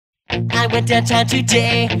I went downtown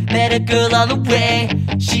today, met a girl on the way.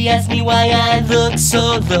 She asked me why I look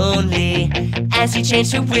so lonely. As she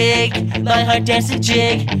changed her wig, my heart danced a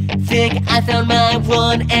jig. Think I found my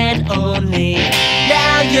one and only.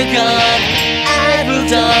 Now you're gone, I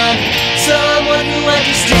moved on. Someone who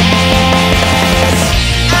understands.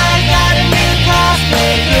 I got a new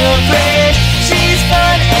cosplay girlfriend. She's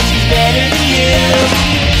fun and she's better than you.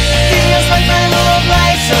 Feels like my whole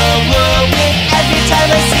life's a whirlwind. Every time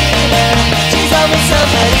I see her, she's always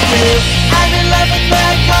somebody new. I'm in love with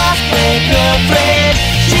my cosplay girlfriend.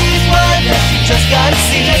 She's one that you just gotta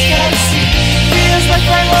see. Feels like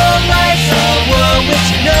my whole life's a whirlwind.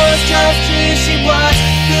 She knows just who she wants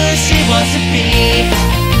to be.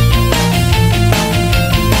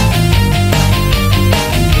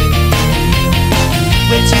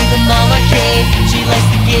 Went to the mall arcade. She likes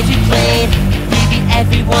the games we played. We beat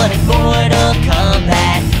everyone in Mortal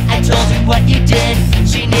Kombat. I told her what you did.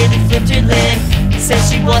 She nearly flipped her lid.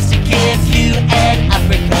 Says she wants to give you an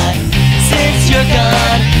uppercut. Since you're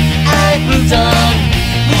gone, I've moved on.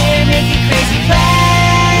 We're making crazy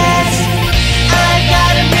plans. I've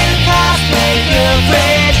got a new cosplay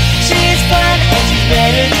girlfriend. She's fun and she's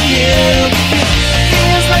better than you.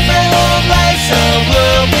 Feels like my whole life's a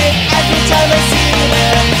whirlwind. Every time I see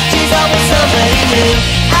her, she's always somebody new.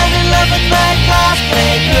 I'm in love with my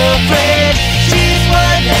cosplay girlfriend. She's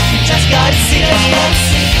one that you just gotta see.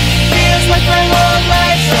 Feels like my whole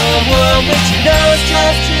life's a whirlwind. She knows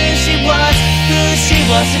just who she wants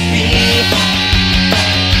to be.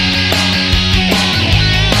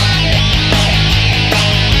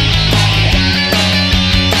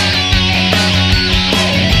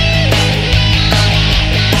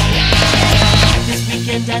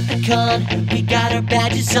 At the con, we got our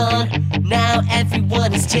badges on. Now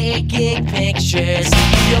everyone is taking pictures.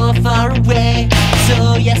 You're far away,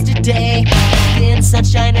 so yesterday it's been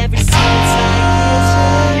sunshine ever since I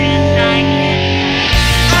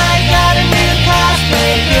got a new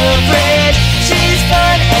cosplay girlfriend. She's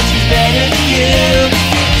fun and she's better than you.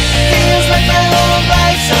 Feels like my whole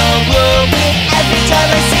life's a whirlwind. Every time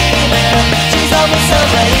I see her, she's almost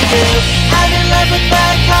somebody new. I'm in love with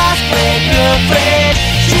my cosplay girlfriend.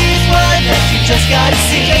 She's one that you just gotta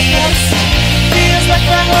see. Feels like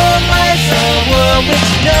my whole life's a whirlwind.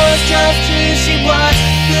 She knows just who she wants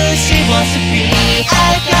to be.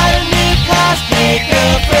 I got a new cosplay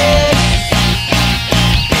girlfriend.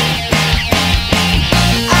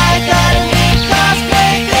 I got a new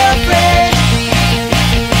cosplay girlfriend.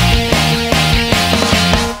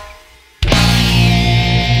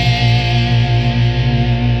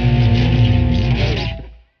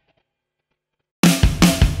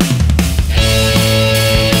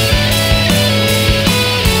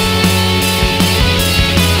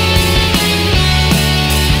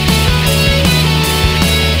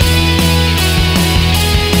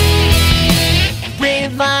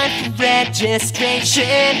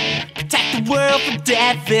 Registration, protect the world from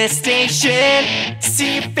devastation.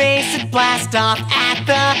 See your face and blast off at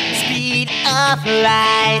the speed of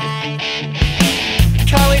light.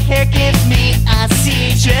 Colored hair gives me a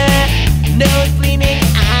seizure. Nose bleeding,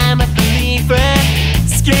 I'm a believer.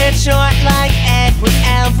 Skin short like Edward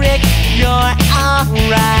Elric, you're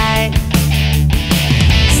alright.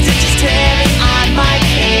 Stitches tearing on my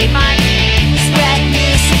cape. Sweat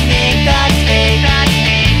loosening the tape.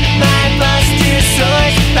 My buster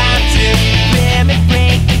sword's about to limit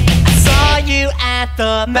break. I saw you at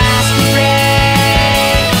the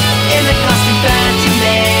masquerade in the costume that you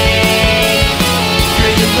made.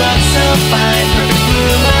 Girl, you look so fine, perfect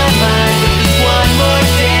blew my mind. But just one more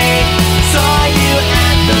day, saw you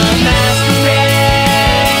at the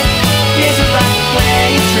masquerade. Here's a rock to play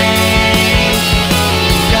a train.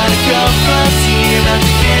 Gotta go from zero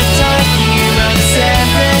to guitar hero to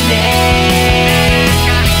serenade.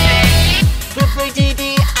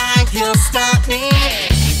 You'll stop me.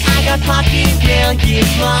 I got pocket will you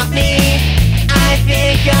want me? I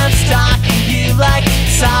think I'm stalking you like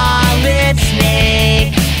Solid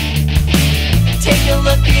Snake. Take a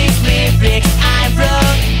look, these lyrics I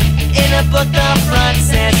wrote in a book, the front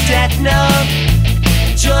says Death Note.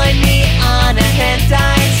 Join me on a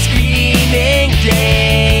hentai screaming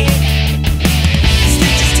day.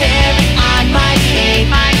 Stitches tearing on my cape.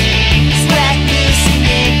 Sweat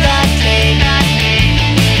loosening the tape.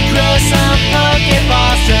 Throw some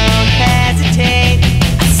Pokeballs, don't hesitate.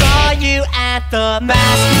 I saw you at the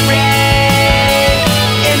masquerade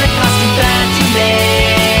in the costume that you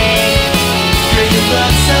made. Girl, you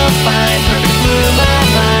look so fine, perfect blew my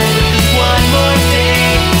mind. Just one more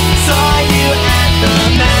day, saw you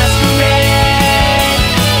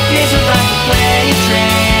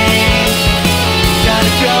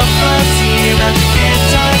close here, I'm the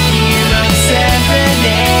anti-hero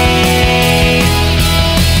serenade.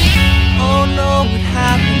 Oh no, it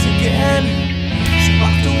happens again. She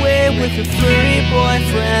walked away with her furry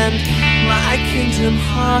boyfriend. My kingdom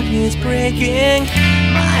heart is breaking.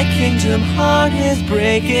 My kingdom heart is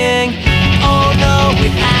breaking. Oh no,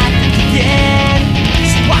 it happened again.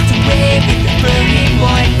 She walked away with her furry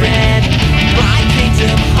boyfriend. My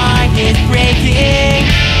kingdom heart is breaking.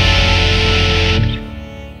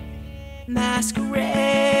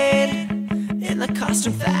 Masquerade in the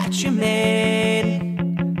costume that you made.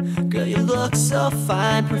 Girl, you look so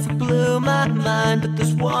fine, perfect, blew my mind. But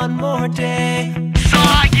there's one more day.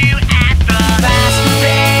 Saw you at the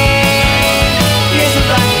masquerade. Here's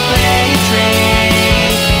about to play a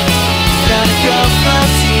train. Gonna go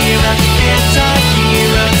close here, I'm the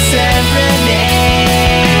anti-hero serenade.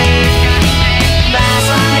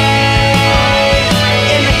 Masquerade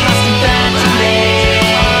in the costume that you made.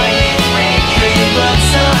 Girl, you look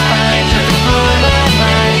so fine, perfect, blew my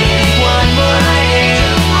mind. There's one more day.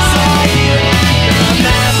 Saw you at the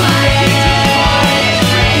masquerade.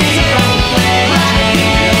 Here's about to play a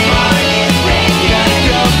train. Gonna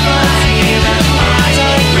go close here, I'm the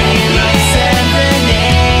anti-hero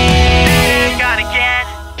serenade. Gotta get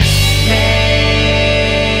paid.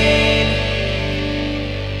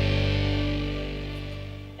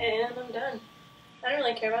 And I'm done. I don't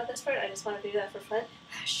really care about this part, I just want to do that for fun.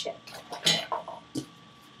 Ah, shit.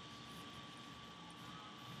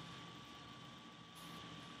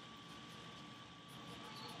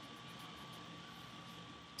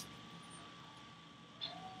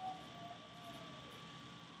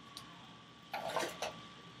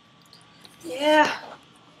 Yeah.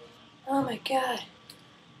 Oh my god.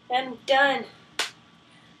 I'm done.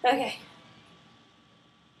 Okay.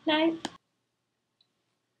 Night.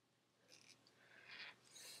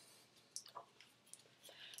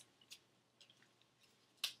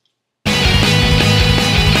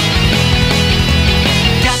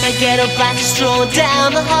 Got my ghetto blaster strolling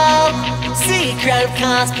down the hall. See a crowd of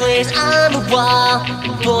cosplayers on the wall.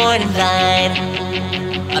 Born in line,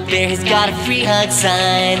 up there he's got a free hug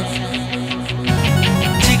sign.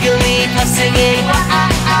 Jigglypuff singing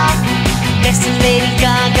wah-ah-ah, next to Lady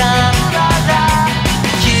Gaga.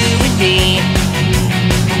 You and me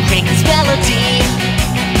will crank this melody.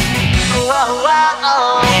 Whoa.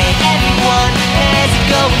 Hey everyone, as it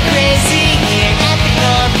going crazy here at the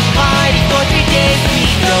club. Party for 3 days, we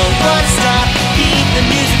don't wanna stop. Keep the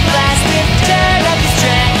music blasting, turn up this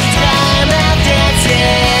track, it's time out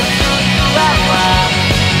dancing.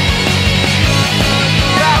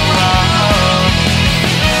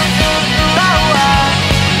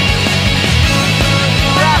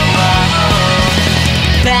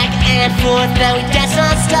 Back and forth, now we dance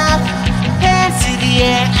non-stop. Hands to the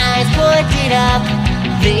air, eyes pointed up.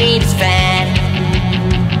 Ladies fan,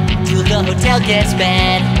 till the hotel gets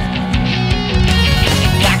mad.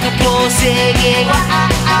 Like a bull singing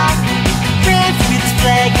wah-ah-ah, friends with this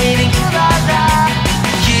flag waving la-la.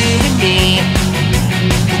 You and me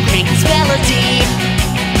will crank this melody.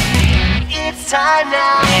 It's time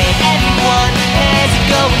now. Hey